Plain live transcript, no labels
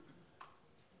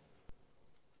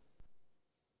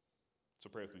So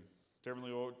pray with me.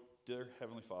 Dear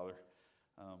Heavenly Father,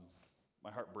 my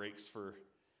heart breaks for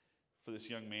this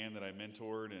young man that I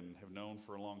mentored and have known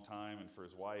for a long time, and for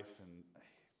his wife. And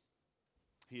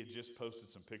he had just posted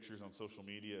some pictures on social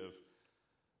media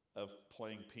of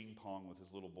playing ping pong with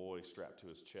his little boy strapped to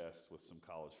his chest with some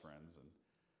college friends. And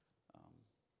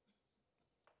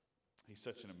he's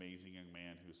such an amazing young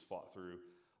man who's fought through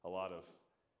a lot of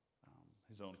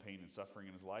his own pain and suffering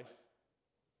in his life.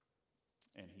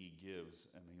 And he gives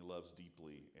and he loves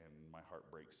deeply, and my heart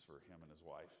breaks for him and his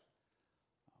wife.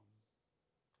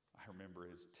 I remember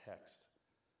his text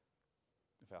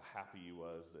of how happy he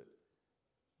was that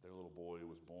their little boy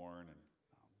was born. And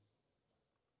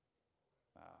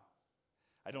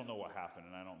I don't know what happened,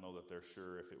 and I don't know that they're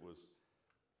sure if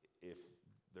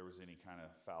there was any kind of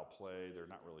foul play. They're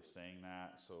not really saying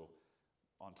that. So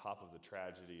on top of the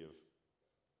tragedy of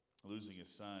losing his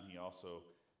son, he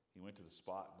went to the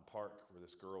spot in the park where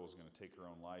this girl was going to take her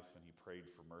own life, and he prayed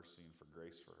for mercy and for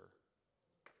grace for her.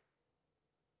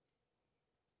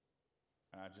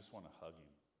 And I just want to hug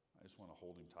him. I just want to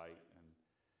hold him tight, and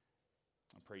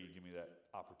I pray you give me that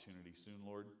opportunity soon,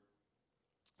 Lord.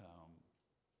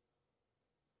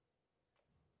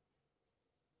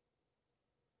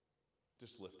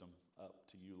 Just lift him up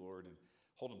to you, Lord, and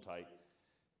hold him tight.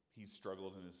 He's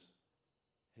struggled in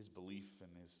his belief and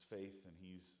his faith, and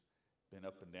he's been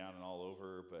up and down and all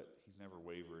over, but he's never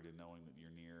wavered in knowing that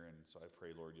you're near. And so I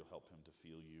pray, Lord, you'll help him to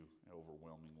feel you in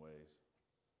overwhelming ways.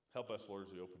 Help us, Lord, as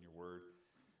we open your word,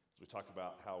 as we talk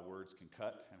about how words can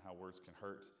cut and how words can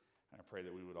hurt. And I pray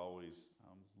that we would always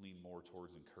lean more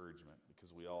towards encouragement, because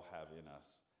we all have in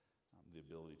us the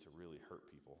ability to really hurt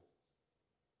people.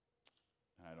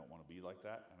 And I don't want to be like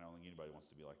that, and I don't think anybody wants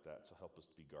to be like that. So help us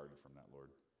to be guarded from that,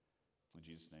 Lord. In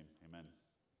Jesus' name, amen.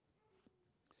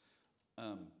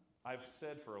 I've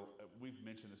said we've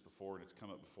mentioned this before, and it's come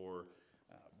up before,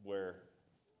 where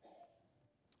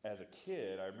as a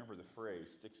kid, I remember the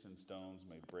phrase, sticks and stones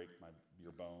may break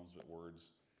your bones, but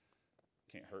words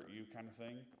can't hurt you, kind of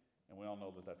thing. And we all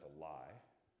know that that's a lie.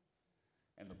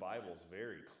 And the Bible's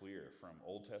very clear, from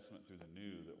Old Testament through the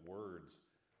New, that words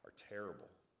are terrible.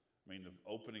 I mean, the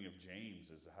opening of James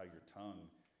is how your tongue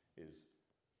is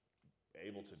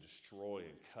able to destroy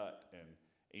and cut. And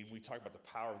we talk about the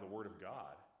power of the Word of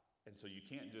God. And so you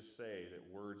can't just say that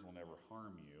words will never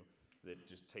harm you, that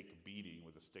just take a beating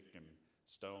with a stick and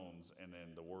stones, and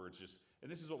then the words just...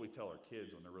 And this is what we tell our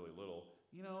kids when they're really little.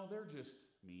 They're just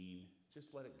mean.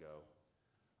 Just let it go.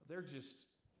 They're just,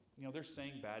 they're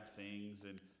saying bad things,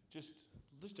 and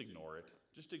just ignore it.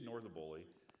 Just ignore the bully.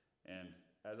 And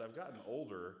as I've gotten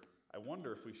older, I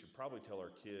wonder if we should probably tell our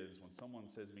kids, when someone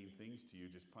says mean things to you,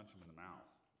 just punch them in the mouth.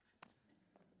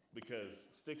 Because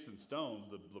sticks and stones,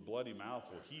 the bloody mouth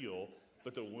will heal,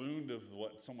 but the wound of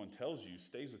what someone tells you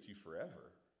stays with you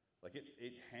forever. Like it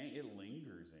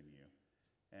lingers in you.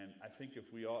 And I think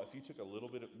if you took a little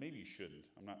bit of, maybe you shouldn't.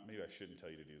 Maybe I shouldn't tell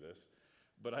you to do this,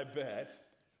 but I bet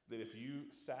that if you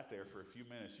sat there for a few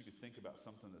minutes, you could think about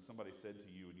something that somebody said to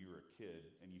you when you were a kid,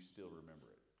 and you still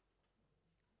remember it.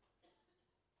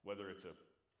 Whether it's a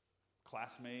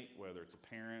classmate, whether it's a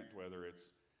parent, whether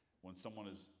it's when someone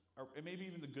is, or maybe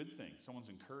even the good thing, someone's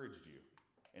encouraged you,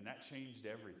 and that changed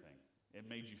everything. It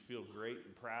made you feel great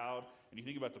and proud, and you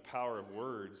think about the power of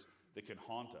words that can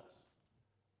haunt us.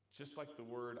 Just like the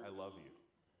word, I love you.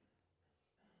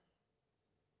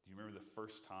 Do you remember the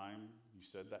first time you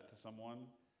said that to someone?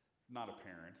 Not a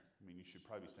parent. I mean, you should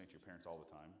probably be saying to your parents all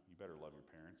the time. You better love your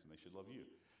parents, and they should love you.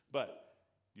 But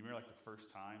do you remember like the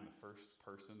first time, the first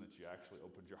person that you actually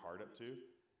opened your heart up to?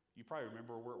 You probably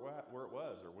remember where it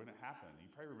was or when it happened.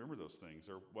 You probably remember those things.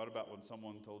 Or what about when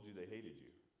someone told you they hated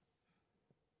you?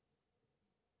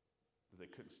 That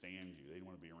they couldn't stand you. They didn't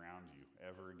want to be around you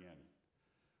ever again.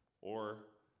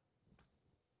 Or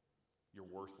you're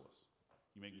worthless.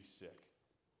 You make me sick.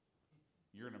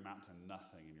 You're going to amount to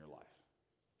nothing in your life.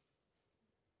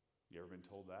 You ever been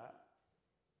told that?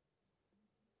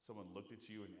 Someone looked at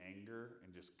you in anger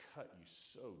and just cut you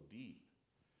so deep.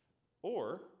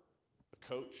 Or a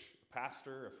coach, a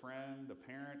pastor, a friend, a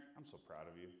parent, I'm so proud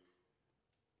of you.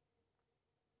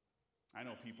 I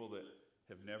know people that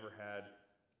have never had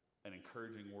an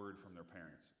encouraging word from their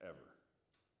parents, ever.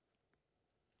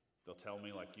 They'll tell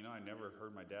me like, I never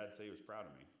heard my dad say he was proud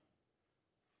of me.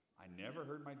 I never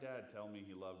heard my dad tell me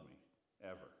he loved me,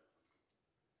 ever.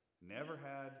 Never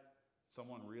had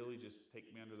someone really just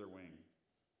take me under their wing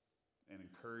and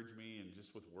encourage me, and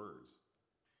just with words.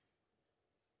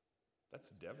 That's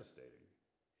devastating.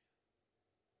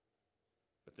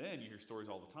 But then you hear stories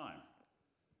all the time.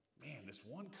 Man, this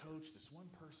one coach, this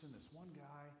one person, this one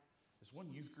guy, this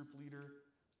one youth group leader,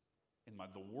 in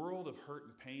the world of hurt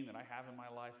and pain that I have in my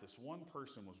life, this one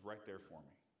person was right there for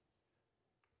me.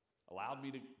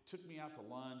 Took me out to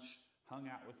lunch, hung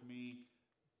out with me,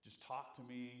 just talked to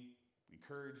me,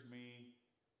 encouraged me.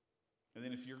 And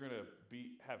then if you're going to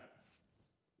have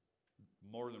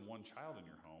more than one child in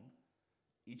your home,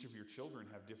 each of your children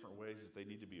have different ways that they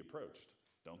need to be approached,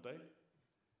 don't they?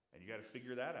 And you got to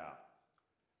figure that out.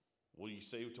 What you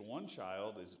say to one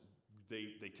child is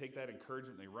they take that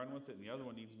encouragement, they run with it, and the other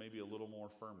one needs maybe a little more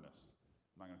firmness.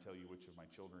 I'm not going to tell you which of my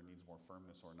children needs more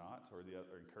firmness or not, or the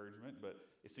other encouragement, but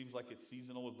it seems like it's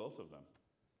seasonal with both of them.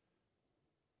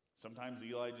 Sometimes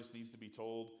Eli just needs to be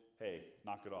told, hey,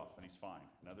 knock it off, and he's fine.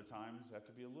 And other times I have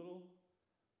to be a little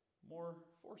more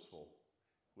forceful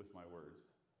with my words.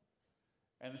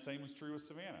 And the same is true with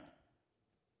Savannah.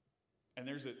 And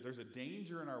there's a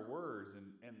danger in our words,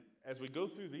 and as we go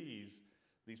through these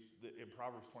in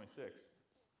Proverbs 26,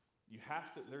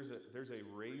 there's a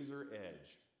razor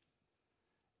edge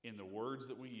in the words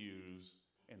that we use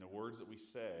and the words that we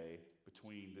say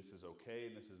between this is okay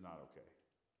and this is not okay.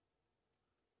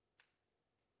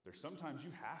 There's sometimes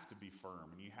you have to be firm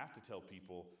and you have to tell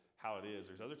people how it is.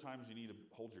 There's other times you need to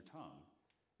hold your tongue.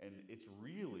 And it's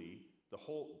really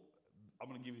I'm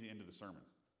going to give you the end of the sermon.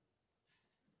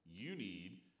 You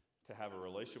need to have a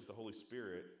relationship with the Holy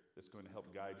Spirit that's going to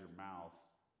help guide your mouth,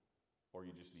 or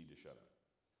you just need to shut up.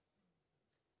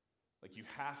 Like, you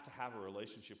have to have a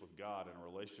relationship with God and a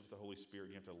relationship with the Holy Spirit.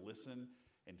 You have to listen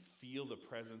and feel the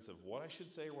presence of what I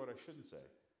should say or what I shouldn't say.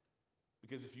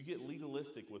 Because if you get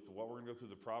legalistic with what we're going to go through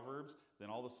the Proverbs, then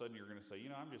all of a sudden you're going to say,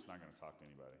 I'm just not going to talk to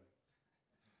anybody.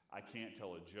 I can't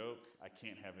tell a joke. I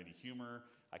can't have any humor.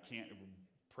 I can't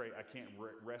pray. I can't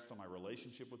rest on my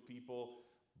relationship with people.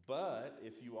 But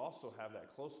if you also have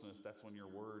that closeness, that's when your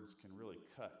words can really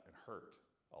cut and hurt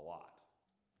a lot.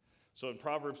 So in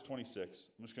Proverbs 26,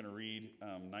 I'm just going to read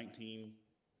 19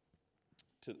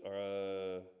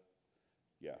 to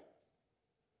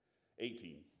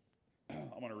 18.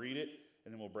 I'm going to read it,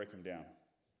 and then we'll break them down.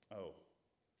 Oh,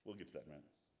 we'll get to that in a minute.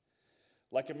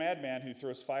 Like a madman who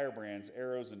throws firebrands,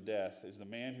 arrows, and death is the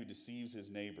man who deceives his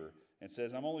neighbor and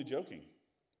says, I'm only joking.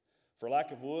 For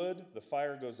lack of wood, the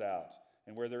fire goes out,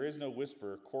 and where there is no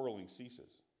whisper, quarreling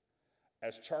ceases.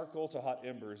 As charcoal to hot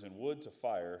embers and wood to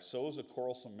fire, so is a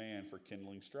quarrelsome man for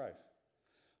kindling strife.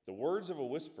 The words of a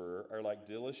whisperer are like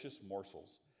delicious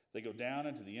morsels. They go down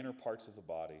into the inner parts of the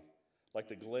body. Like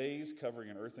the glaze covering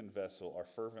an earthen vessel are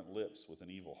fervent lips with an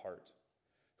evil heart.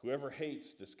 Whoever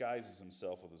hates disguises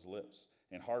himself with his lips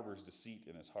and harbors deceit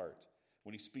in his heart.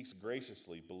 When he speaks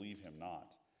graciously, believe him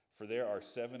not. For there are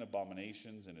 7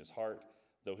 abominations in his heart,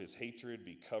 though his hatred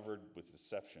be covered with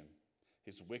deception.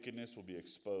 His wickedness will be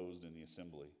exposed in the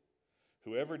assembly.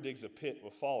 Whoever digs a pit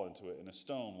will fall into it, and a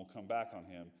stone will come back on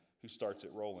him who starts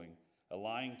it rolling. A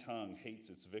lying tongue hates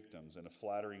its victims, and a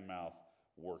flattering mouth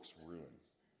works ruin.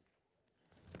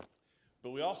 But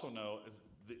we also know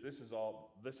this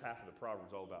half of the Proverbs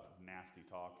is all about nasty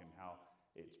talk and how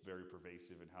it's very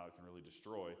pervasive and how it can really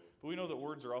destroy. But we know that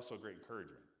words are also a great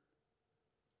encouragement.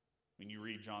 When you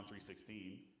read John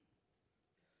 3:16,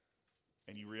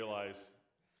 and you realize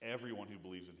everyone who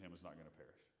believes in him is not going to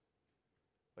perish.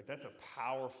 Like, that's a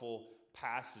powerful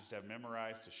passage to have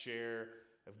memorized, to share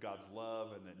of God's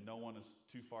love, and that no one is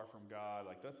too far from God.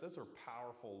 Like, those are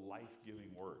powerful,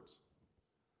 life-giving words.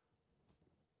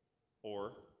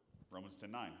 Or Romans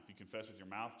 10:9, if you confess with your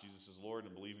mouth Jesus is Lord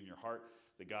and believe in your heart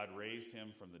that God raised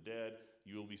him from the dead,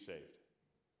 you will be saved.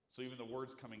 So even the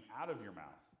words coming out of your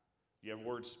mouth, you have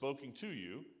words spoken to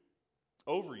you,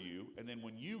 over you, and then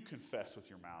when you confess with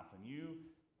your mouth and you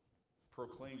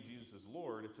proclaim Jesus as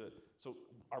Lord, so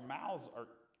our mouths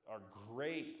are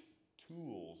great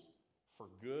tools for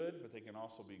good, but they can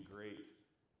also be great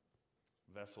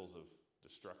vessels of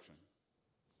destruction.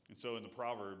 And so in the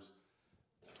Proverbs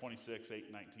 26,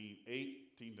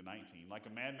 18 to 19, like a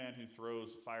madman who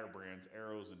throws firebrands,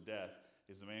 arrows, and death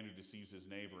is the man who deceives his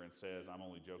neighbor and says, I'm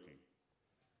only joking.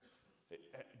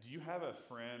 Do you have a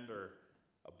friend or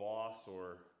a boss,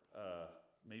 or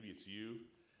maybe it's you,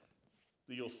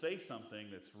 that you'll say something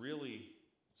that's really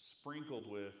sprinkled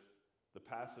with the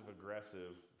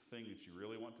passive-aggressive thing that you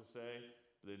really want to say,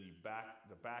 but then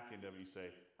the back end of it, you say,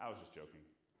 I was just joking.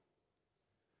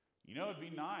 It'd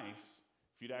be nice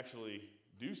if you'd actually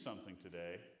do something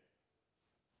today.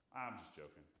 I'm just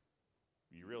joking.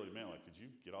 You really meant, like, could you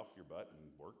get off your butt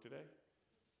and work today?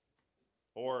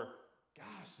 Or,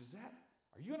 gosh,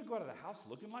 are you going to go out of the house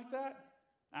looking like that?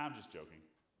 I'm just joking.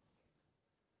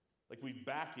 Like, we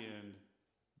back end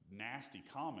nasty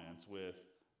comments with,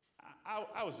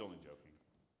 I was only joking.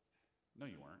 No,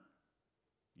 you weren't.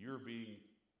 You're being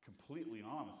completely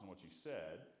honest in what you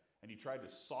said, and you tried to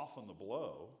soften the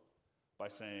blow by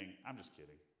saying, I'm just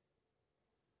kidding.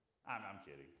 I'm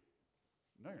kidding.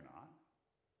 No, you're not.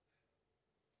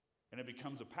 And it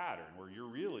becomes a pattern where you're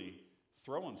really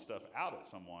throwing stuff out at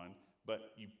someone,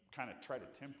 but you kind of try to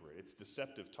temper it. It's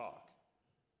deceptive talk.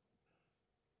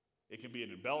 It can be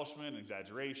an embellishment, an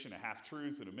exaggeration, a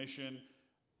half-truth, an omission,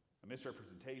 a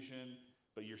misrepresentation,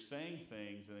 but you're saying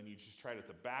things and then you just try to, at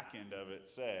the back end of it,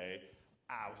 say,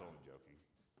 I was only joking.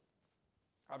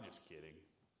 I'm just kidding.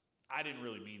 I didn't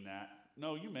really mean that.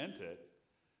 No, you meant it.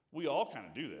 We all kind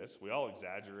of do this. We all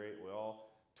exaggerate. We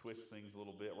all twist things a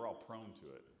little bit. We're all prone to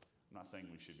it. I'm not saying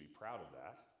we should be proud of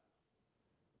that.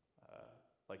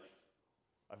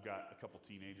 I've got a couple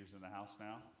teenagers in the house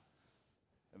now,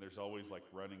 and there's always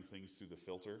running things through the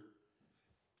filter.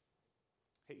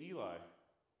 Hey, Eli,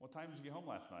 what time did you get home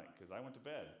last night? Because I went to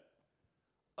bed.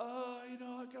 I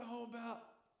got home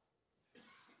about...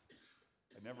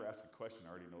 I never ask a question I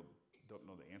already don't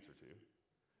know the answer to.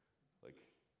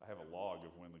 I have a log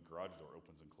of when the garage door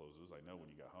opens and closes. I know when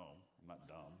you got home. I'm not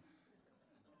dumb.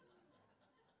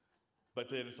 But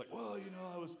then it's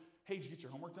hey, did you get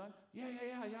your homework done? Yeah,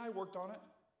 I worked on it.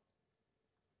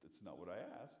 That's not what I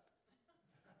asked.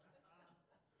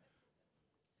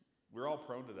 We're all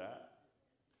prone to that.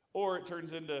 Or it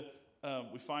turns into,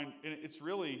 we find, and it's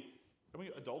really,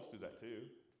 adults do that too.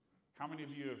 How many of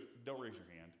you don't raise your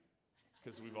hand,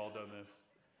 because we've all done this.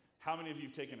 How many of you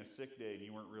have taken a sick day and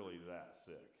you weren't really that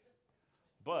sick?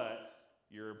 But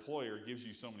your employer gives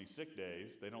you so many sick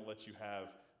days, they don't let you have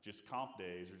just comp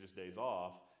days or just days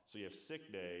off, so you have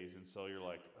sick days, and so you're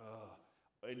like, ugh.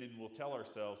 And then we'll tell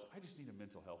ourselves, I just need a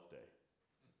mental health day.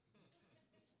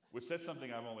 Which that's something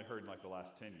I've only heard in the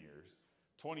last 10 years.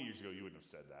 20 years ago, you wouldn't have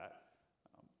said that.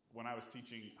 When I was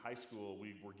teaching high school,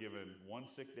 we were given one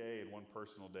sick day and one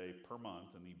personal day per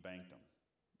month, and you banked them.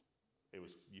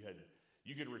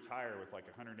 You could retire with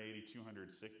 180, 200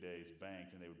 sick days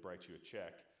banked, and they would write you a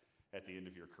check at the end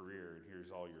of your career, and here's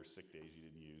all your sick days you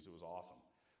didn't use. It was awesome.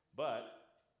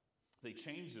 But they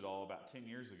changed it all about 10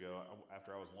 years ago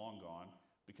after I was long gone,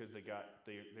 because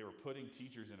they were putting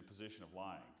teachers in a position of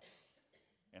lying.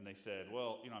 And they said,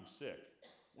 well, I'm sick.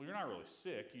 Well, you're not really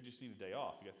sick. You just need a day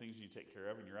off. You got things you need to take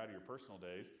care of, and you're out of your personal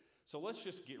days. So let's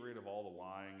just get rid of all the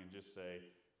lying and just say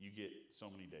you get so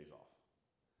many days off.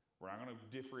 We're not going to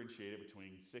differentiate it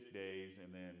between sick days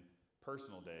and then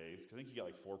personal days, because I think you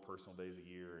got 4 personal days a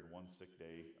year and 1 sick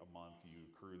day a month. You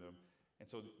accrue them. And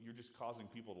so you're just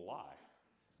causing people to lie.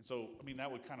 And so,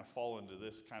 that would kind of fall into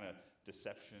this kind of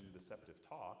deceptive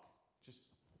talk. Just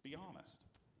be honest.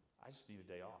 I just need a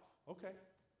day off. Okay.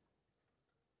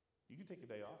 You can take a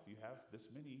day off. You have this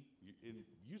many,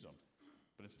 use them.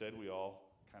 But instead, we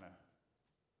all kind of,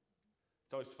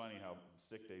 it's always funny how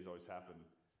sick days always happen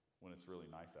when it's really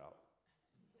nice out.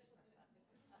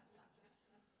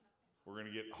 We're going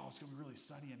to get, it's going to be really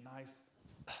sunny and nice.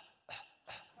 I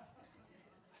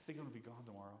think I'm going to be gone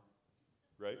tomorrow.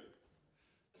 Right?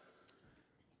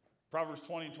 Proverbs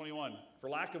 20 and 21. For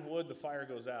lack of wood, the fire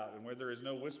goes out, and where there is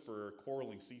no whisperer,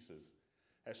 quarreling ceases.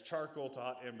 As charcoal to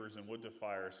hot embers and wood to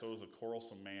fire, so is a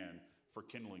quarrelsome man for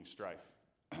kindling strife.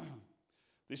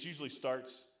 This usually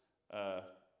starts,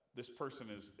 this person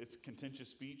it's contentious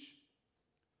speech.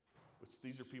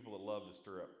 These are people that love to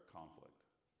stir up conflict.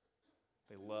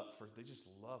 They just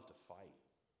love to fight.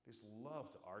 They just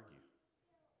love to argue.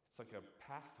 It's like a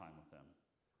pastime with them.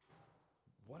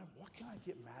 What can I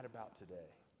get mad about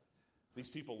today? These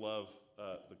people love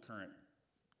the current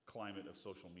climate of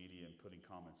social media and putting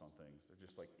comments on things. They're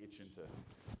just itching to,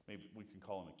 maybe we can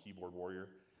call them a keyboard warrior.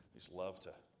 They just love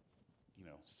to,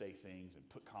 say things and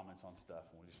put comments on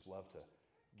stuff, and we just love to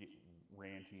get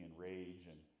ranty and rage,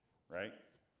 and right?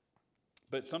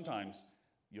 But sometimes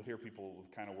you'll hear people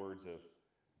with kind of words of,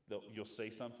 you'll say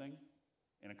something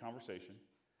in a conversation,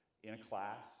 in a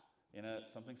class,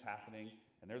 something's happening,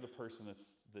 and they're the person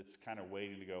that's kind of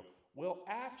waiting to go, well,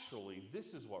 actually,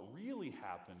 this is what really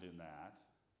happened in that.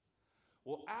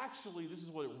 Well, actually, this is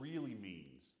what it really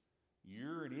means.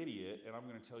 You're an idiot, and I'm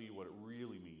going to tell you what it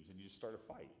really means. And you just start a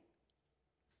fight.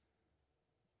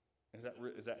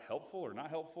 Is that helpful or not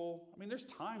helpful? There's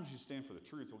times you stand for the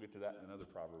truth. We'll get to that in another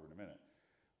proverb in a minute.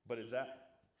 But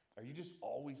are you just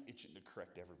always itching to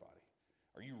correct everybody?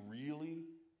 Are you really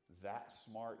that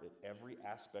smart at every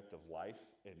aspect of life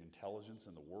and intelligence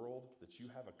in the world that you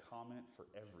have a comment for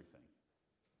everything?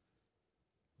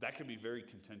 That can be very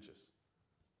contentious.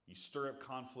 You stir up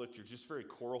conflict, you're just very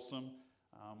quarrelsome.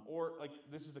 Or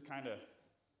this is the kind of,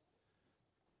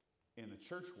 in the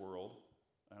church world,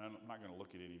 and I'm not going to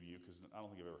look at any of you because I don't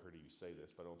think I've ever heard of you say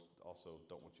this, but I also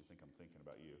don't want you to think I'm thinking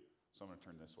about you. So I'm going to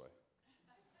turn this way.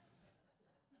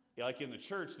 Yeah, like in the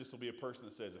church, this will be a person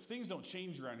that says, if things don't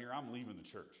change around here, I'm leaving the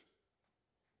church.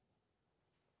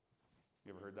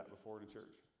 You ever heard that before in a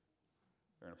church?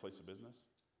 Or in a place of business?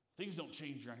 Things don't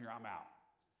change around here, I'm out.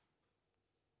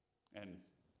 And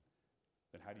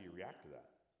then how do you react to that?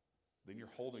 Then you're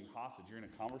holding hostage. You're in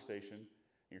a conversation,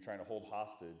 and you're trying to hold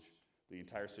hostage the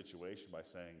entire situation by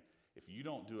saying, if you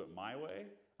don't do it my way,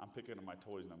 I'm picking up my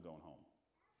toys and I'm going home.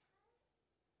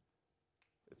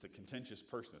 It's a contentious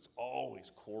person that's always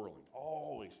quarreling,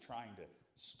 always trying to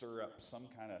stir up some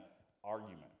kind of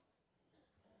argument.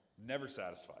 Never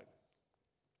satisfied.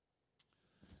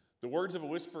 The words of a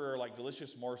whisperer are like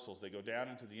delicious morsels. They go down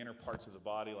into the inner parts of the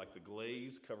body like the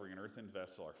glaze covering an earthen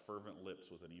vessel are fervent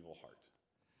lips with an evil heart.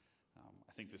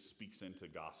 I think this speaks into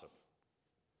gossip.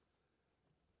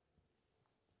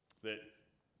 That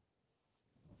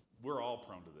we're all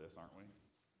prone to this, aren't we?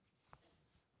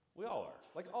 We all are.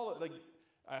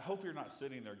 I hope you're not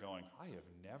sitting there going, I have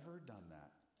never done that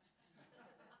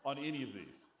on any of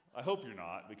these. I hope you're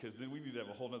not, because then we need to have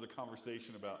a whole other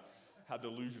conversation about how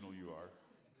delusional you are.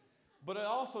 But I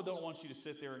also don't want you to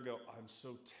sit there and go, I'm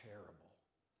so terrible.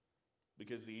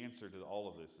 Because the answer to all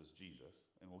of this is Jesus,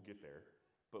 and we'll get there.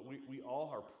 But we all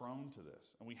are prone to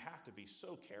this, and we have to be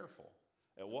so careful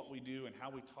at what we do and how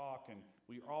we talk, and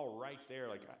we're all right there.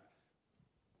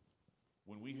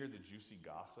 When we hear the juicy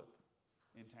gossip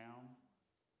in town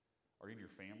or in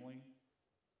your family,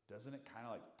 doesn't it kind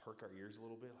of like perk our ears a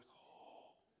little bit? Like,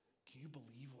 oh, can you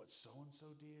believe what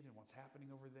so-and-so did and what's happening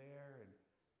over there? And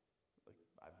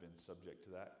I've been subject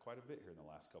to that quite a bit here in the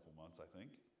last couple months, I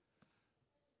think.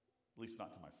 At least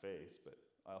not to my face, but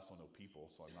I also know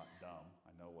people, so I'm not dumb.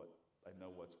 I know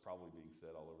what's probably being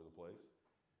said all over the place.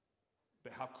 But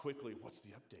how quickly, what's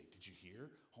the update? Did you hear?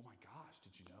 Oh my gosh,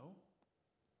 did you know?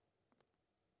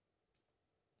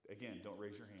 Again, don't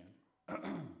raise your hand.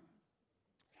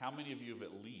 How many of you have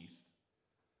at least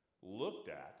looked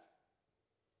at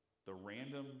the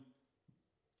random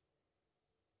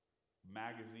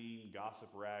magazine gossip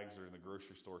rags that are in the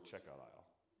grocery store checkout aisle?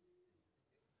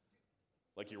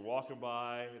 Like you're walking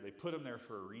by, they put them there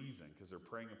for a reason because they're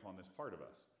preying upon this part of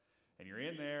us. And you're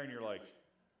in there and you're like,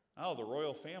 oh, the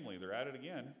royal family, they're at it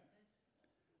again.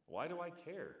 Why do I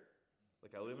care?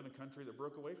 Like I live in a country that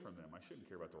broke away from them. I shouldn't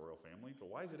care about the royal family, but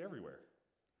why is it everywhere?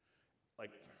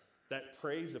 Like that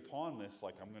preys upon this,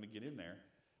 like I'm going to get in there.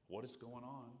 What is going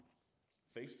on?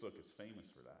 Facebook is famous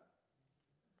for that.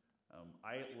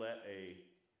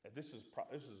 This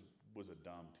was a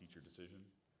dumb teacher decision.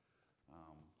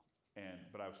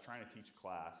 But I was trying to teach a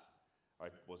class. I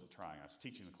wasn't trying, I was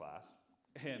teaching the class.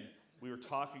 And we were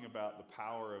talking about the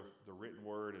power of the written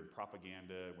word and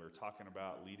propaganda. And we were talking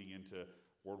about leading into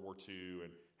World War II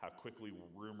and how quickly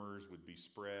rumors would be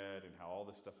spread and how all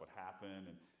this stuff would happen.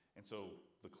 And so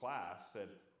the class said,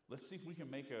 let's see if we can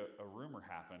make a rumor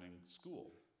happen in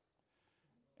school.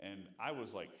 And I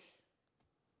was like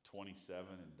 27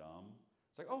 and dumb.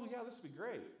 It's like, oh yeah, this would be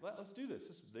great. Let's do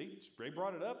this. They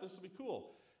brought it up. This will be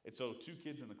cool. And so 2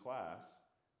 kids in the class,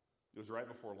 it was right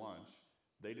before lunch,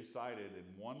 they decided, and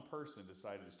one person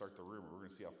decided to start the rumor. We're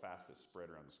going to see how fast it spread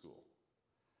around the school.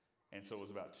 And so it was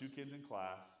about 2 kids in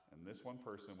class, and this one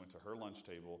person went to her lunch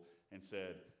table and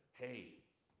said, hey,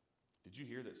 did you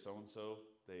hear that so-and-so,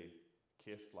 they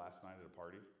kissed last night at a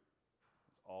party?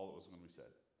 That's all that was going to be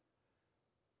said.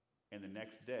 And the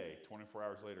next day, 24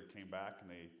 hours later, came back, and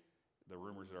the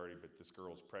rumors had already, but this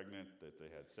girl's pregnant, that they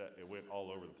had set, it went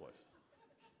all over the place.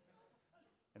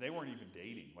 And they weren't even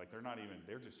dating. Like,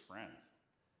 they're just friends.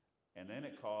 And then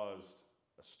it caused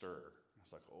a stir. I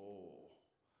was like, oh,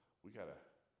 I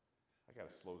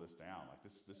gotta slow this down. Like,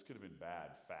 this could have been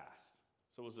bad fast.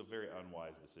 So it was a very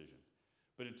unwise decision.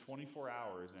 But in 24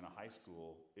 hours in a high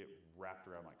school, it wrapped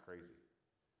around like crazy.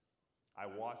 I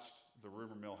watched the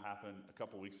rumor mill happen a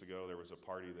couple weeks ago. There was a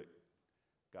party that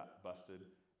got busted.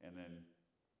 And then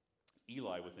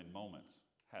Eli, within moments,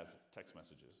 has text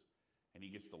messages. And he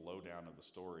gets the lowdown of the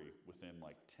story within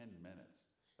like 10 minutes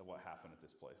of what happened at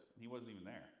this place. And he wasn't even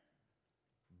there.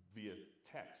 Via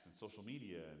text and social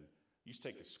media. And it used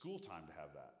to take a school time to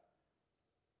have that.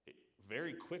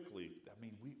 Very quickly, I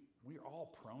mean, we're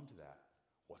all prone to that.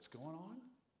 What's going on?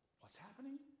 What's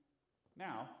happening?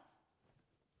 Now,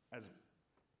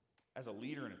 as a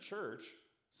leader in a church,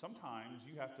 sometimes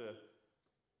you have to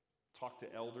talk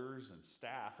to elders and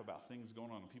staff about things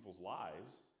going on in people's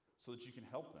lives so that you can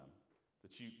help them.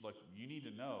 That you need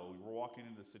to know, we're walking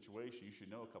into this situation, you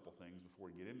should know a couple things before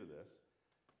we get into this.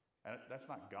 And that's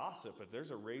not gossip, but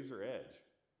there's a razor edge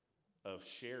of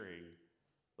sharing.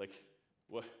 Like,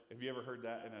 have you ever heard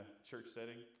that in a church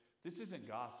setting? This isn't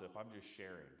gossip, I'm just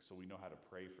sharing so we know how to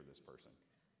pray for this person.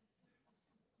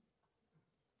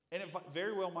 And it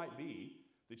very well might be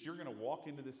that you're going to walk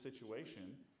into this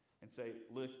situation and say,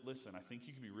 listen, I think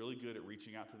you can be really good at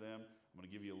reaching out to them. I'm going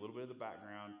to give you a little bit of the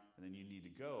background, and then you need to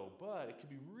go. But it could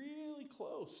be really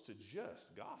close to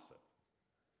just gossip.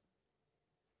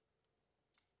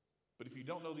 But if you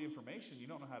don't know the information, you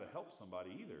don't know how to help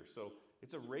somebody either. So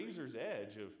it's a razor's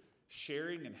edge of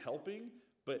sharing and helping,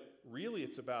 but really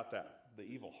it's about the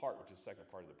evil heart, which is the second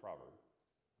part of the proverb.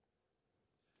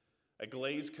 A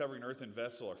glaze covering earthen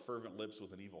vessel are fervent lips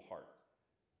with an evil heart.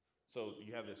 So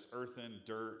you have this earthen,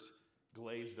 dirt,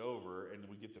 glazed over, and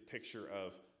we get the picture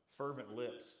of fervent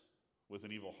lips with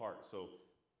an evil heart. So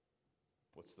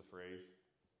what's the phrase?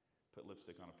 Put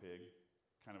lipstick on a pig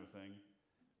kind of a thing.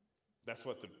 That's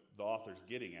what the author's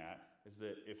getting at, is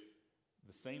that if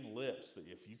the same lips, that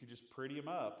if you could just pretty them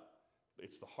up,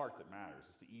 it's the heart that matters.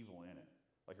 It's the evil in it.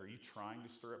 Like, are you trying to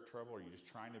stir up trouble? Are you just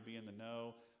trying to be in the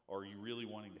know? Or are you really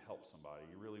wanting to help somebody?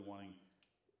 Are you really wanting,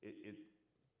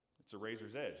 it's a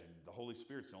razor's edge, and the Holy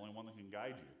Spirit's the only one that can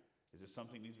guide you. Is this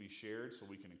something that needs to be shared so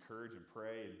we can encourage and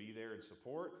pray and be there and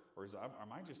support? Or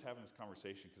am I just having this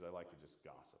conversation because I like to just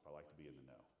gossip? I like to be in the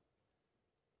know.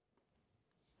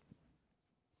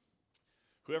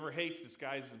 Whoever hates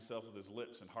disguises himself with his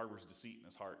lips and harbors deceit in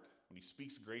his heart. When he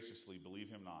speaks graciously, believe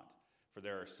him not. For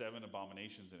there are 7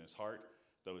 abominations in his heart.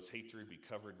 Though his hatred be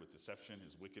covered with deception,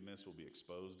 his wickedness will be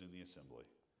exposed in the assembly.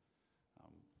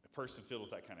 A person filled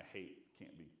with that kind of hate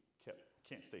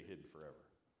can't stay hidden forever.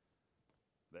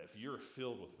 That if you're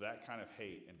filled with that kind of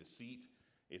hate and deceit,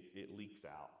 it leaks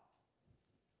out.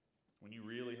 When you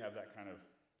really have that kind of,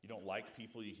 you don't like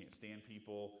people, you can't stand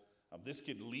people, this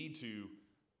could lead to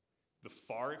the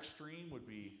far extreme would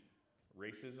be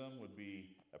racism, would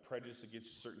be a prejudice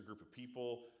against a certain group of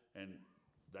people, and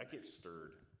that gets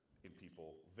stirred in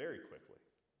people very quickly.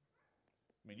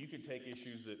 I mean, you can take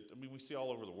issues that, we see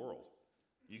all over the world.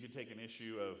 You can take an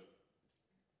issue of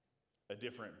a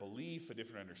different belief, a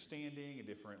different understanding, a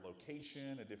different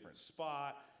location, a different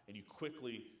spot, and you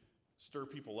quickly stir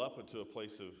people up into a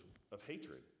place of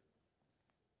hatred.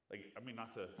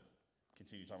 Not to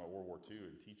continue talking about World War II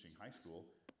and teaching high school,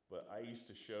 but I used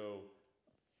to show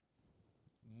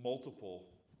multiple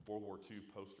World War II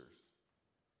posters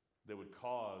that would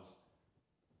cause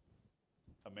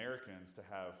Americans to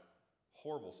have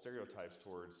horrible stereotypes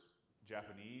towards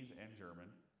Japanese and German,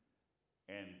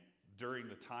 and during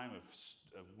the time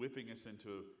of whipping us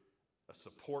into a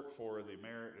support for the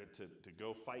to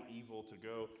go fight evil,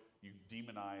 you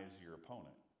demonize your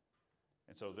opponent.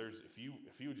 And so if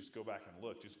you would just go back and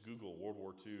look, just Google World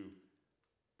War II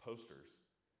posters,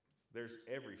 there's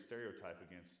every stereotype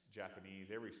against Japanese,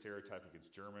 every stereotype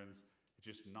against Germans,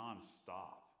 just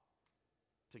nonstop,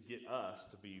 to get us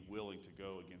to be willing to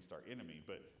go against our enemy.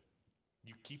 But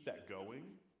you keep that going,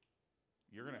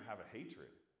 you're going to have a hatred.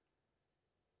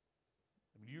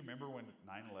 Do you remember when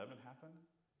 9/11 happened?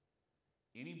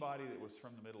 Anybody that was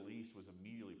from the Middle East was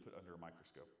immediately put under a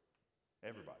microscope.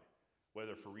 Everybody.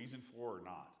 Whether for reason for or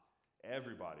not.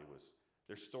 Everybody was.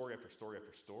 There's story after story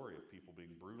after story of people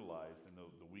being brutalized in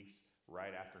the weeks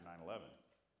right after 9/11.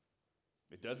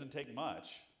 It doesn't take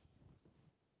much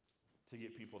to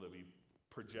get people to be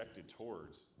projected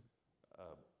towards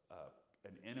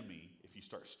an enemy if you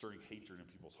start stirring hatred in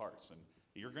people's hearts. And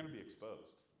you're going to be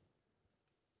exposed.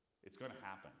 It's going to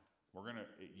happen.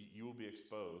 You will be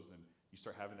exposed, and you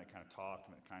start having that kind of talk,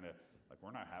 and that kind of,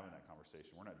 we're not having that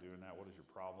conversation. We're not doing that. What is your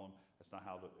problem? That's not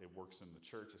how it works in the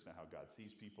church. It's not how God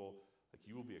sees people.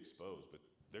 You will be exposed, but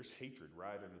there's hatred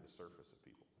right under the surface of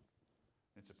people.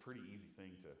 And it's a pretty easy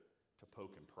thing to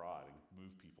poke and prod and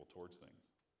move people towards things.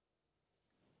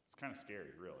 It's kind of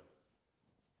scary, really.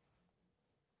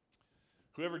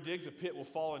 Whoever digs a pit will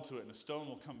fall into it, and a stone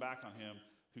will come back on him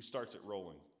who starts it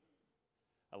rolling.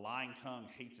 A lying tongue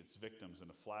hates its victims, and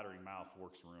a flattering mouth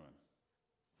works ruin.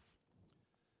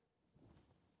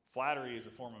 Flattery is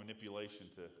a form of manipulation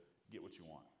to get what you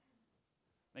want.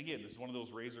 And again, this is one of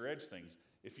those razor edge things.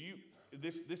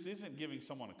 This isn't giving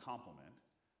someone a compliment.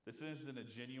 This isn't a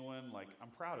genuine, I'm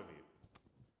proud of you.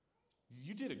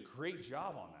 You did a great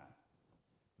job on that.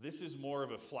 This is more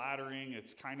of a flattering.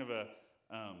 It's kind of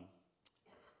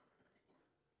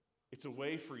it's a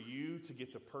way for you to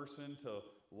get the person to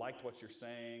like what you're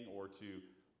saying, or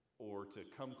to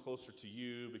come closer to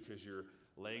you because you're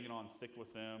laying it on thick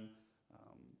with them.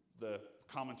 The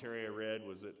commentary I read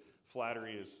was that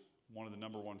flattery is one of the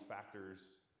number one factors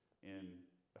in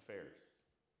affairs.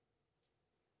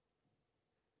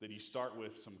 That you start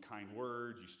with some kind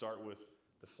words, you start with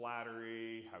the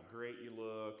flattery, how great you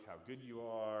look, how good you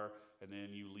are, and then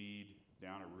you lead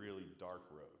down a really dark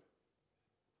road.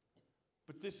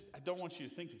 But I don't want you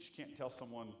to think that you can't tell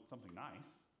someone something nice.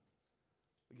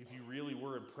 Like if you really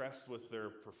were impressed with their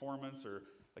performance, or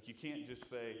like you can't just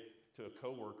say to a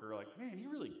coworker, like, man, you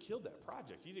really killed that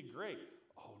project. You did great.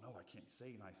 Oh, no, I can't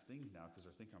say nice things now because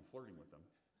they think I'm flirting with them.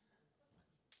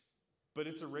 But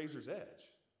it's a razor's edge.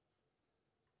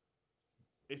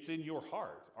 It's in your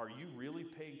heart. Are you really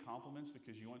paying compliments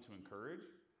because you want to encourage?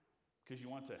 Because you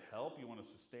want to help? You want to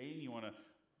sustain?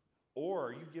 Or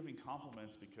are you giving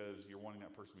compliments because you're wanting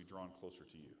that person to be drawn closer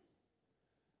to you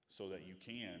so that you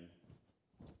can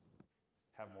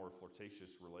have more flirtatious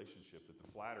relationship, that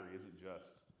the flattery isn't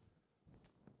just,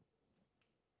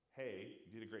 hey,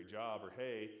 you did a great job, or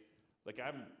hey, like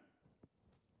I've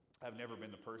never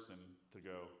been the person to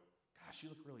go, gosh, you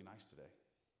look really nice today.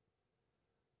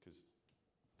 Because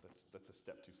that's a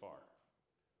step too far.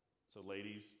 So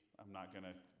ladies, I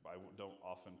don't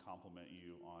often compliment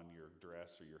you on your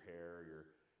dress or your hair,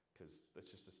 because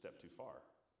that's just a step too far.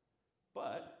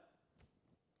 But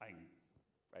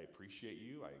I appreciate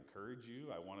you. I encourage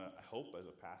you. I hope as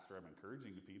a pastor I'm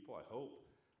encouraging the people. I hope.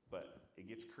 But it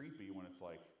gets creepy when it's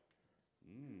like,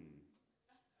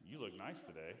 you look nice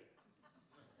today.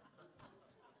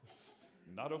 It's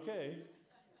not okay.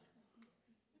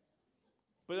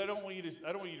 But I don't want you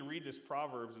to read this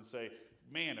Proverbs and say,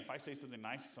 man, if I say something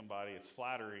nice to somebody, it's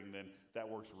flattering, then that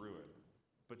works ruin.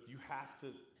 But you have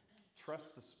to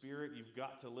trust the Spirit. You've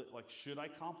got to should I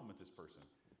compliment this person?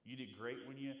 You did great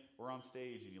when you were on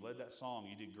stage and you led that song.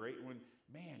 You did great when,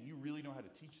 man, you really know how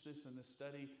to teach this in this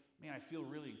study. Man, I feel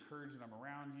really encouraged when I'm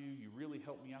around you. You really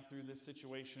helped me out through this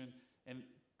situation.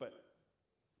 But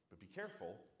be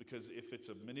careful, because if it's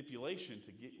a manipulation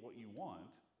to get what you want,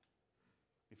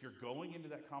 if you're going into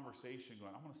that conversation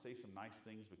going, I'm going to say some nice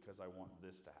things because I want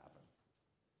this to happen,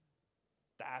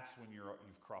 that's when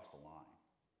you've crossed a line.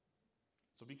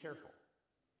 So be careful.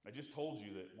 I just told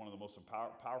you that one of the most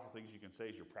powerful things you can say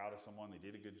is you're proud of someone, they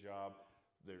did a good job.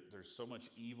 There's so much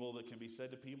evil that can be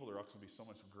said to people. There also can be so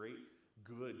much great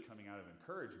good coming out of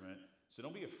encouragement. So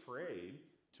don't be afraid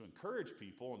to encourage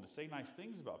people and to say nice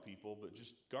things about people, but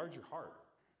just guard your heart.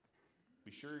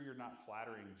 Be sure you're not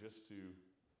flattering just to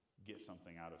get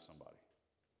something out of somebody.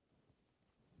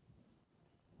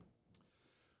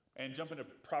 And jump into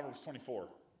Proverbs 24.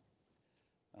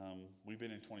 We've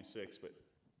been in 26, but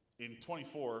in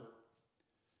 24,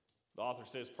 the author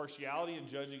says, partiality in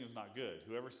judging is not good.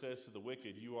 Whoever says to the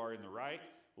wicked, you are in the right,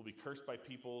 will be cursed by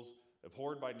peoples,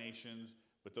 abhorred by nations,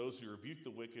 but those who rebuke the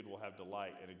wicked will have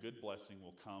delight, and a good blessing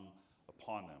will come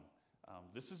upon them.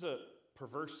 This is a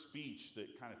perverse speech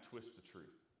that kind of twists the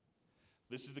truth.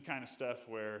 This is the kind of stuff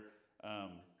where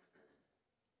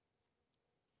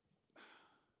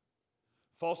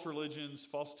false religions,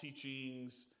 false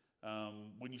teachings,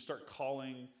 when you start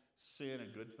calling sin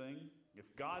a good thing,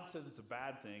 if God says it's a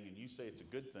bad thing and you say it's a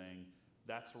good thing,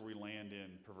 that's where we land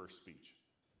in perverse speech.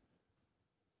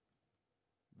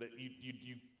 That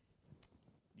you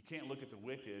can't look at the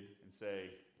wicked and say,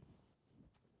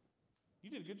 you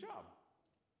did a good job.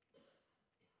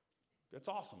 That's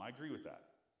awesome. I agree with that.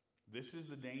 This is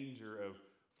the danger of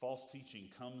false teaching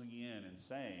coming in and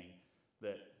saying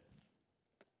that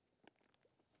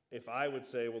if I would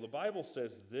say, well, the Bible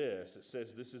says this, it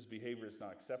says this is behavior that's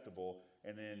not acceptable,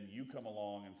 and then you come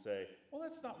along and say, well,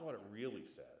 that's not what it really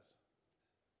says.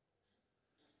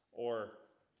 Or,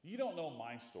 you don't know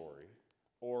my story,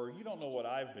 or you don't know what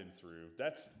I've been through.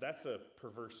 That's a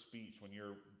perverse speech when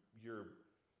you're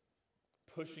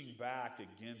pushing back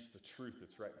against the truth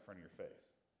that's right in front of your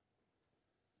face.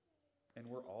 And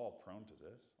we're all prone to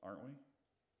this, aren't we?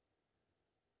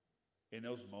 In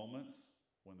those moments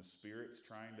when the Spirit's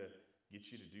trying to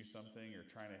get you to do something or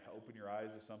trying to open your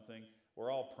eyes to something, we're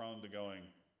all prone to going,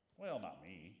 well, not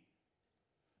me.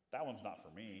 That one's not for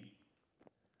me.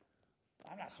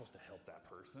 I'm not supposed to help that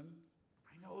person.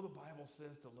 I know the Bible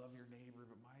says to love your neighbor,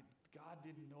 but my God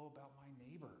didn't know about my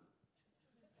neighbor.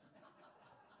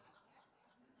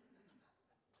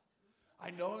 I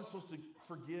know I'm supposed to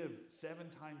forgive 7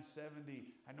 times 70.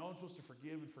 I know I'm supposed to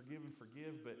forgive and forgive and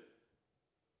forgive, but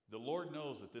the Lord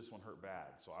knows that this one hurt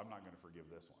bad, so I'm not going to forgive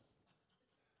this one.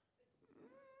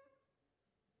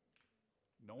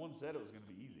 No one said it was going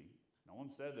to be easy. No one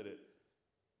said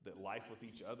that life with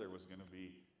each other was going to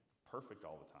be perfect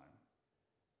all the time.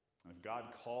 And if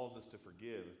God calls us to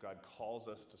forgive, if God calls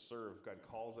us to serve, if God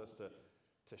calls us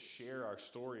to share our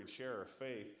story and share our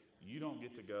faith, you don't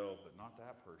get to go, but not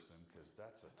that person, because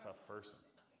that's a tough person.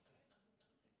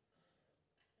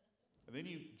 And then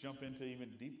you jump into even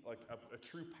deep, like a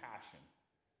true passion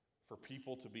for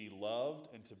people to be loved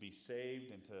and to be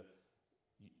saved, and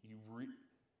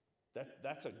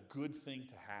that's a good thing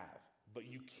to have. But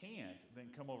you can't then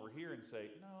come over here and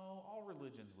say, no, all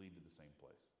religions lead to the same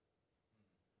place.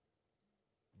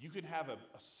 You can have a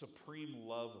supreme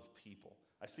love of people.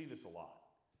 I see this a lot,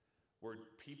 where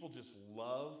people just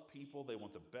love people. They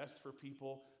want the best for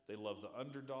people. They love the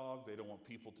underdog. They don't want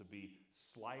people to be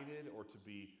slighted or to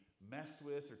be messed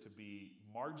with or to be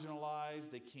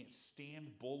marginalized. They can't stand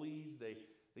bullies.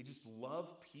 They just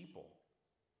love people.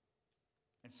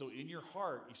 And so in your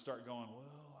heart, you start going,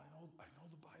 well, I know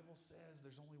the Bible says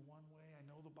there's only one way. I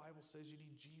know the Bible says you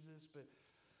need Jesus, but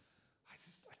I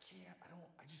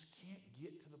just can't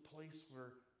get to the place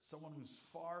where someone who's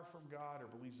far from God or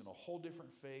believes in a whole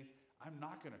different faith, I'm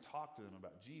not going to talk to them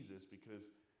about Jesus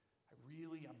because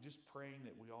I'm just praying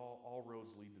that all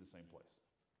roads lead to the same place.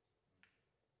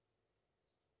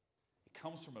 It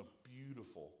comes from a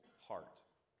beautiful heart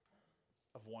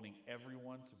of wanting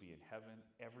everyone to be in heaven,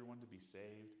 everyone to be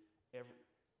saved,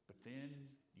 but then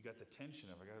you got the tension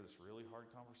of, I got this really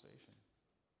hard conversation.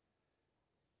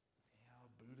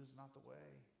 Buddha's not the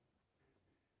way.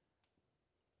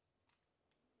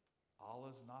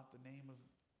 Allah's not the name of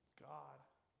God.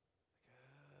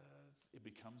 It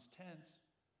becomes tense.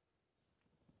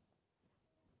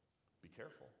 Be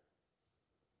careful.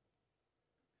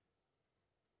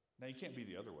 Now, you can't be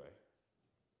the other way.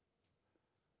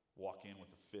 Walk in with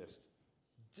a fist.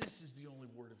 This is the only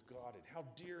word of God, and how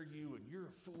dare you, and you're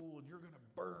a fool, and you're going to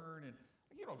burn. And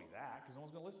you don't be that, because no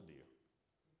one's going to listen to you.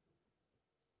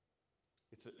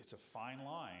 It's a fine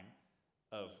line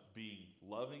of being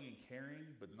loving and caring,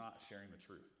 but not sharing the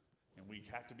truth. And we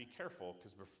have to be careful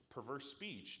because perverse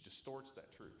speech distorts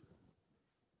that truth.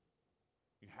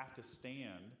 You have to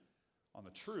stand on the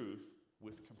truth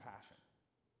with compassion.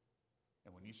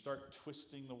 And when you start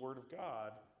twisting the Word of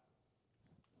God,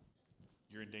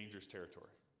 you're in dangerous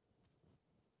territory.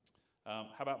 How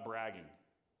about bragging?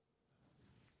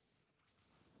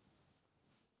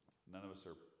 None of us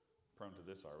are prone to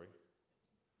this, are we?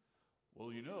 Well,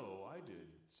 I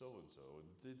did so-and-so and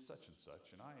did such and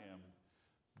such, and I am.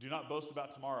 Do not boast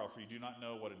about tomorrow, for you do not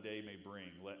know what a day may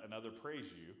bring. Let another praise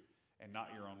you, and not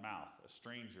your own mouth, a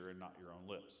stranger and not your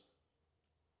own lips.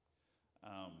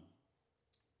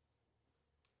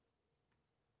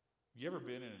 You ever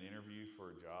been in an interview for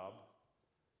a job,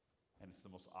 and it's the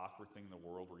most awkward thing in the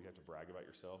world where you have to brag about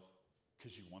yourself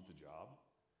because you want the job?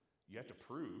 You have to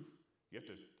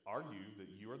argue that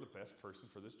you are the best person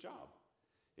for this job.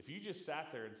 If you just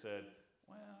sat there and said,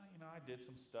 well, I did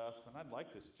some stuff and I'd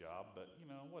like this job, but,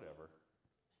 whatever.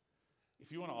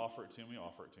 If you want to offer it to me,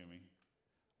 offer it to me.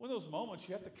 One of those moments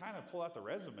you have to kind of pull out the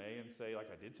resume and say,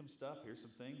 I did some stuff, here's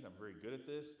some things, I'm very good at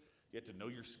this. You have to know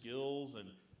your skills,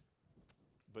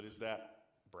 but is that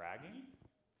bragging?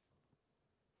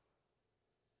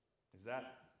 Is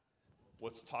that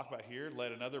what's talked about here?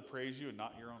 Let another praise you and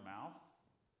not your own mouth?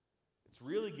 It's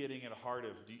really getting at the heart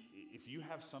of, if you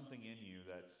have something in you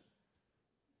that's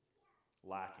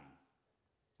lacking,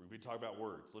 we're going to talk about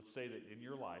words. Let's say that in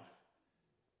your life,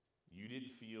 you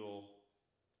didn't feel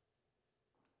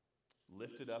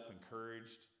lifted up,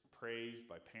 encouraged, praised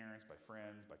by parents, by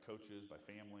friends, by coaches, by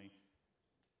family.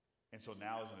 And so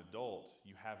now as an adult,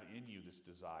 you have in you this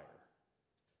desire.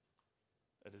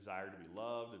 A desire to be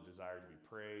loved, a desire to be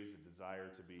praised, a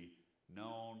desire to be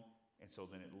known. And so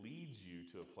then it leads you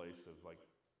to a place of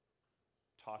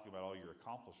talking about all your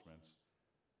accomplishments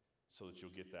so that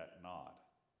you'll get that nod.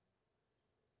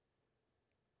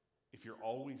 If you're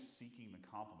always seeking the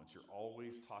compliments, you're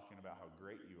always talking about how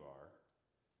great you are,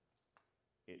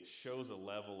 it shows a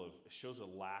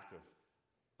lack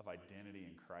of identity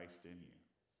in Christ in you.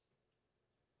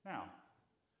 Now,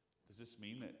 does this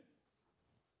mean that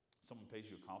someone pays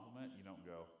you a compliment, you don't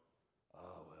go,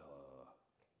 oh, well,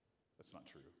 that's not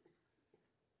true.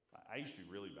 I used to be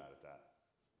really bad at that.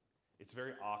 It's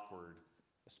very awkward,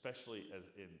 especially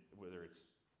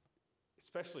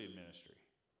especially in ministry.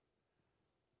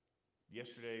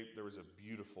 Yesterday, there was a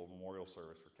beautiful memorial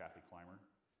service for Kathy Clymer.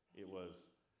 It was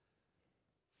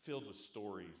filled with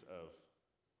stories of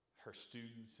her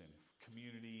students and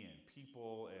community and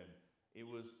people, and it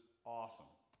was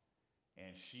awesome.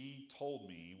 And she told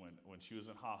me when she was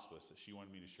in hospice that she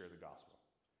wanted me to share the gospel.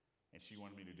 And she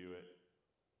wanted me to do it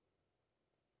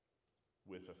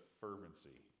with a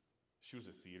fervency. She was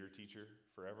a theater teacher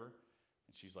forever,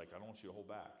 and she's like, I don't want you to hold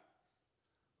back.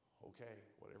 Okay,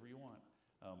 whatever you want.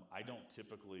 I don't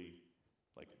typically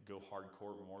go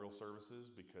hardcore memorial services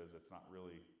because that's not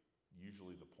really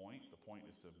usually the point. The point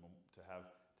is to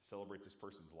celebrate this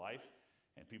person's life,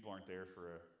 and people aren't there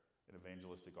for an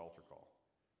evangelistic altar call.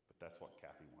 But that's what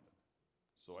Kathy wanted.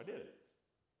 So I did it.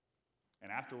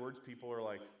 And afterwards, people are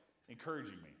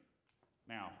encouraging me.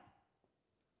 Now,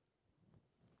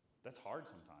 that's hard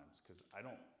sometimes because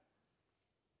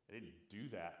I didn't do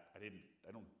that.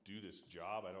 I don't do this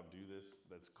job. I don't do this.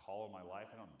 That's call in my life.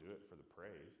 I don't do it for the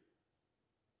praise.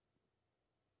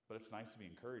 But it's nice to be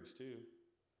encouraged too.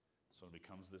 So it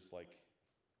becomes this like,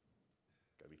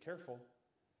 gotta be careful.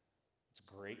 It's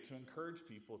great to encourage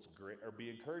people. It's great, or be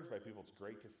encouraged by people. It's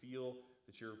great to feel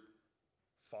that you're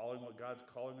following what God's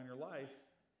calling on your life.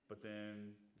 But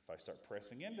then if I start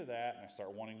pressing into that and I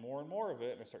start wanting more and more of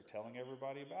it and I start telling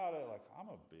everybody about it, like, I'm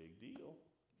a big deal.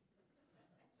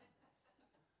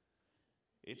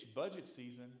 It's budget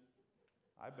season.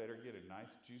 I better get a nice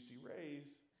juicy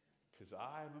raise because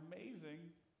I'm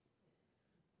amazing.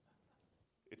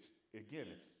 It's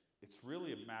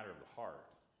really a matter of the heart.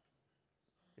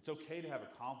 It's okay to have a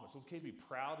confidence. It's okay to be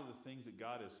proud of the things that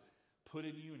God has put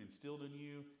in you and instilled in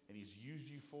you and He's used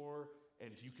you for,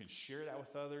 and you can share that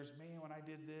with others. Man, when I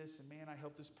did this, and man, I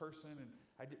helped this person,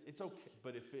 and it's okay.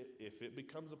 But if it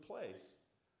becomes a place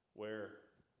where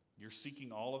you're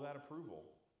seeking all of that approval,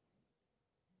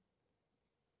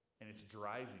 and it's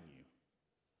driving you,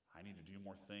 I need to do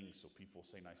more things so people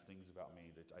say nice things about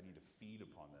me, that I need to feed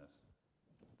upon this,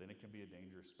 then it can be a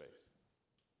dangerous space.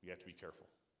 You have to be careful.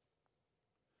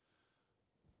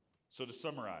 So to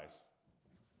summarize,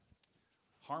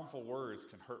 harmful words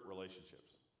can hurt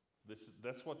relationships.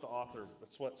 That's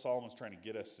what Solomon's trying to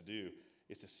get us to do,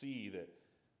 is to see that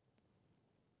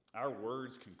our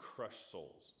words can crush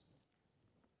souls.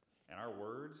 And our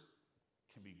words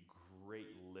can be great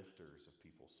lifters of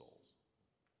people's souls.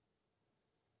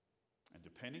 And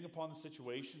depending upon the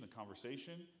situation, the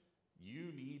conversation,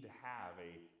 you need to have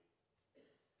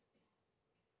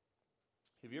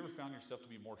have you ever found yourself to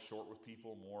be more short with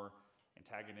people, more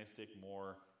antagonistic,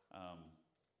 more,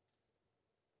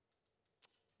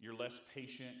 you're less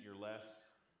patient, you're less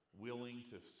willing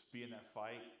to be in that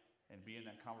fight and be in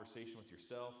that conversation with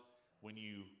yourself when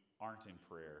you aren't in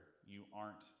prayer, you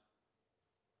aren't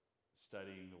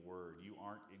studying the Word, you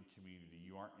aren't in community,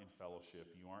 you aren't in fellowship,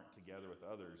 you aren't together with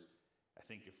others. I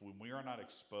think when we are not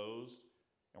exposed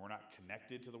and we're not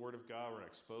connected to the Word of God, we're not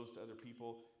exposed to other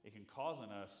people, it can cause in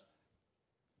us,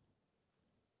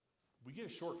 we get a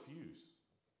short fuse.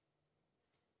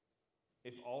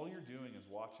 If all you're doing is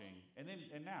watching,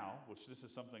 and now, which this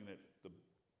is something that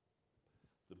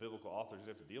the biblical authors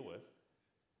have to deal with,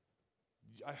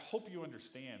 I hope you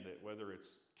understand that whether it's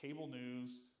cable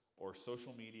news or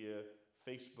social media,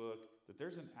 Facebook, that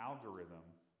there's an algorithm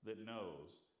that knows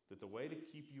that the way to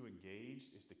keep you engaged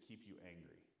is to keep you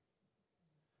angry.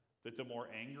 That the more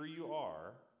angry you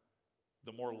are,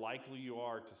 the more likely you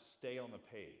are to stay on the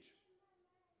page.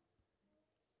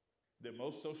 That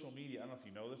most social media, I don't know if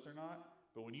you know this or not,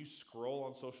 but when you scroll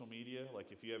on social media,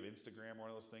 like if you have Instagram or one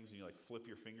of those things and you like flip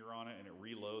your finger on it and it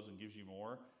reloads and gives you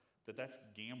more, that's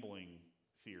gambling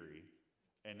theory,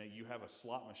 and that you have a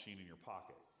slot machine in your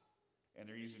pocket. And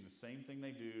they're using the same thing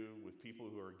they do with people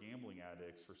who are gambling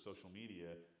addicts for social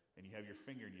media, and you have your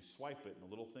finger and you swipe it and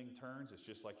the little thing turns. It's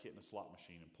just like hitting a slot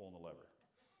machine and pulling the lever.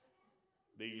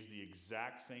 They use the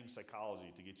exact same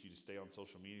psychology to get you to stay on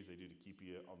social media as they do to keep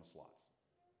you on the slots.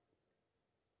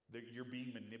 You're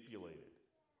being manipulated.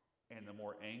 And the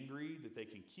more angry that they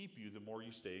can keep you, the more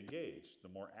you stay engaged.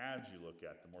 The more ads you look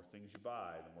at, the more things you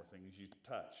buy, the more things you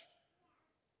touch.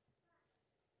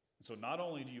 And so not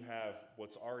only do you have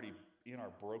what's already in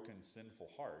our broken, sinful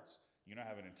hearts, you now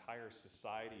have an entire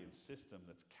society and system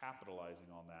that's capitalizing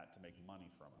on that to make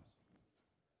money from us.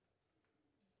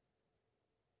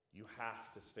 You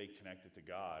have to stay connected to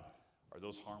God, or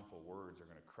those harmful words are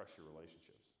going to crush your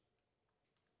relationships.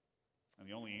 And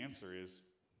the only answer is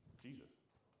Jesus.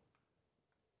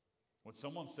 When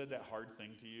someone said that hard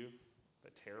thing to you,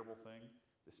 that terrible thing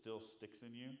that still sticks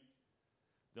in you,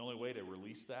 the only way to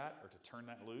release that or to turn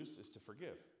that loose is to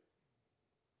forgive.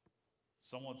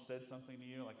 Someone said something to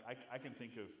you, like I can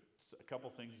think of a couple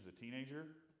things as a teenager.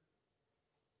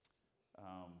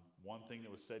 One thing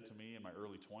that was said to me in my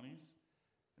early 20s,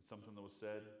 and something that was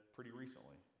said pretty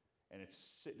recently, and it's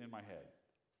sitting in my head.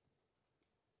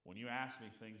 When you ask me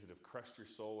things that have crushed your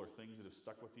soul or things that have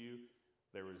stuck with you,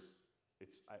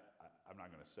 I'm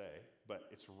not going to say, but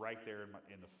it's right there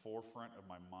in the forefront of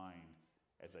my mind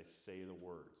as I say the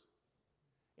words.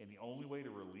 And the only way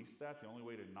to release that, the only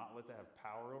way to not let that have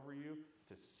power over you,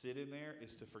 to sit in there,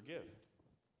 is to forgive.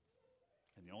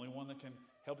 And the only one that can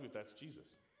help you with that's Jesus.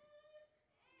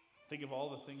 Think of all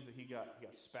the things that he got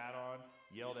spat on,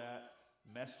 yelled at,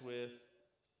 messed with,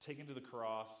 taken to the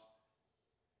cross,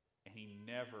 and he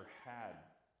never had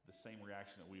the same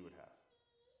reaction that we would have.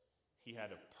 He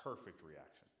had a perfect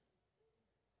reaction.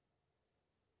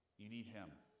 You need him.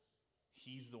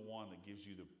 He's the one that gives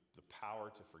you the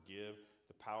power to forgive,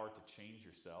 the power to change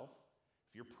yourself.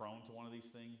 If you're prone to one of these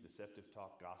things, deceptive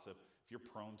talk, gossip, if you're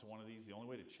prone to one of these, the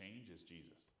only way to change is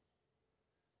Jesus.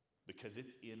 Because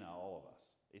it's in all of us.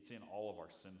 It's in all of our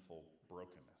sinful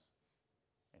brokenness.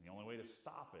 And the only way to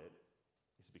stop it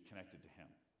is to be connected to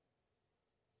him.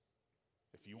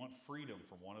 If you want freedom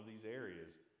from one of these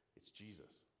areas, it's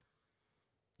Jesus.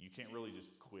 You can't really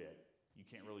just quit. You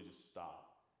can't really just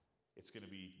stop. It's going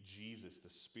to be Jesus, the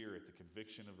Spirit, the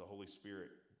conviction of the Holy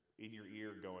Spirit in your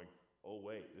ear going, oh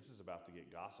wait, this is about to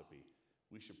get gossipy.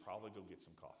 We should probably go get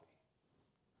some coffee.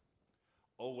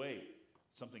 Oh wait,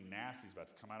 something nasty is about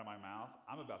to come out of my mouth.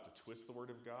 I'm about to twist the word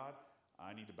of God.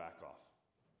 I need to back off.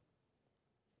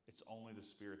 It's only the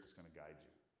Spirit that's going to guide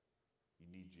you.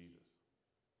 You need Jesus.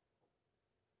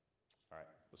 All right,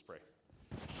 let's pray.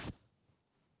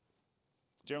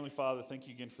 Dear Heavenly Father, thank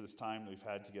you again for this time that we've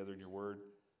had together in your word.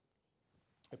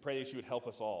 I pray that you would help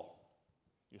us all.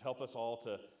 You'd help us all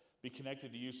to be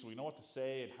connected to you so we know what to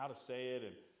say and how to say it.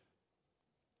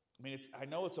 And I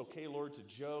know it's okay, Lord, to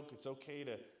joke. It's okay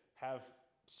to have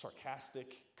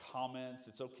sarcastic comments.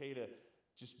 It's okay to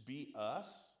just be us.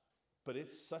 But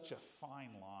it's such a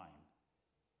fine line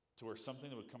to where something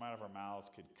that would come out of our mouths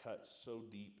could cut so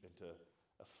deep into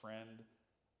a friend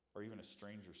or even a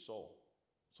stranger's soul.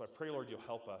 So I pray, Lord, you'll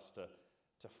help us to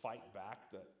fight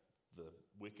back the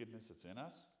wickedness that's in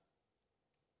us.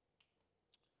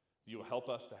 You'll help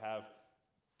us to have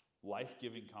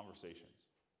life-giving conversations.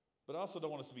 But I also don't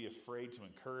want us to be afraid to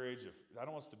encourage. I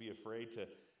don't want us to be afraid to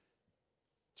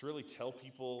really tell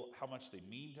people how much they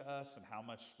mean to us and how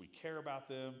much we care about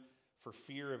them for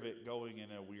fear of it going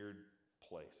in a weird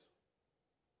place.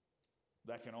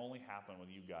 That can only happen with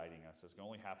you guiding us. It can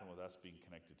only happen with us being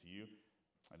connected to you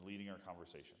and leading our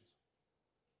conversations.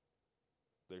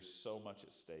 There's so much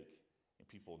at stake in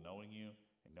people knowing you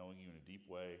and knowing you in a deep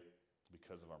way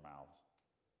because of our mouths.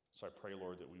 So I pray,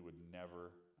 Lord, that we would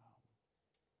never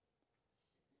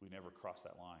cross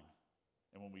that line.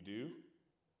 And when we do,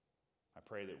 I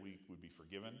pray that we would be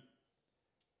forgiven.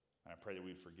 And I pray that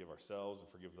we'd forgive ourselves and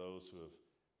forgive those who have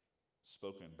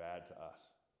spoken bad to us.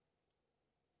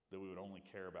 That we would only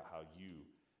care about how you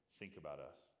think about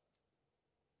us,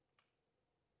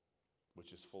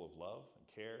 which is full of love and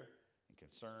care and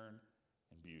concern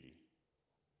and beauty.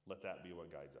 Let that be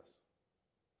what guides us.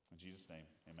 In Jesus' name,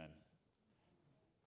 amen.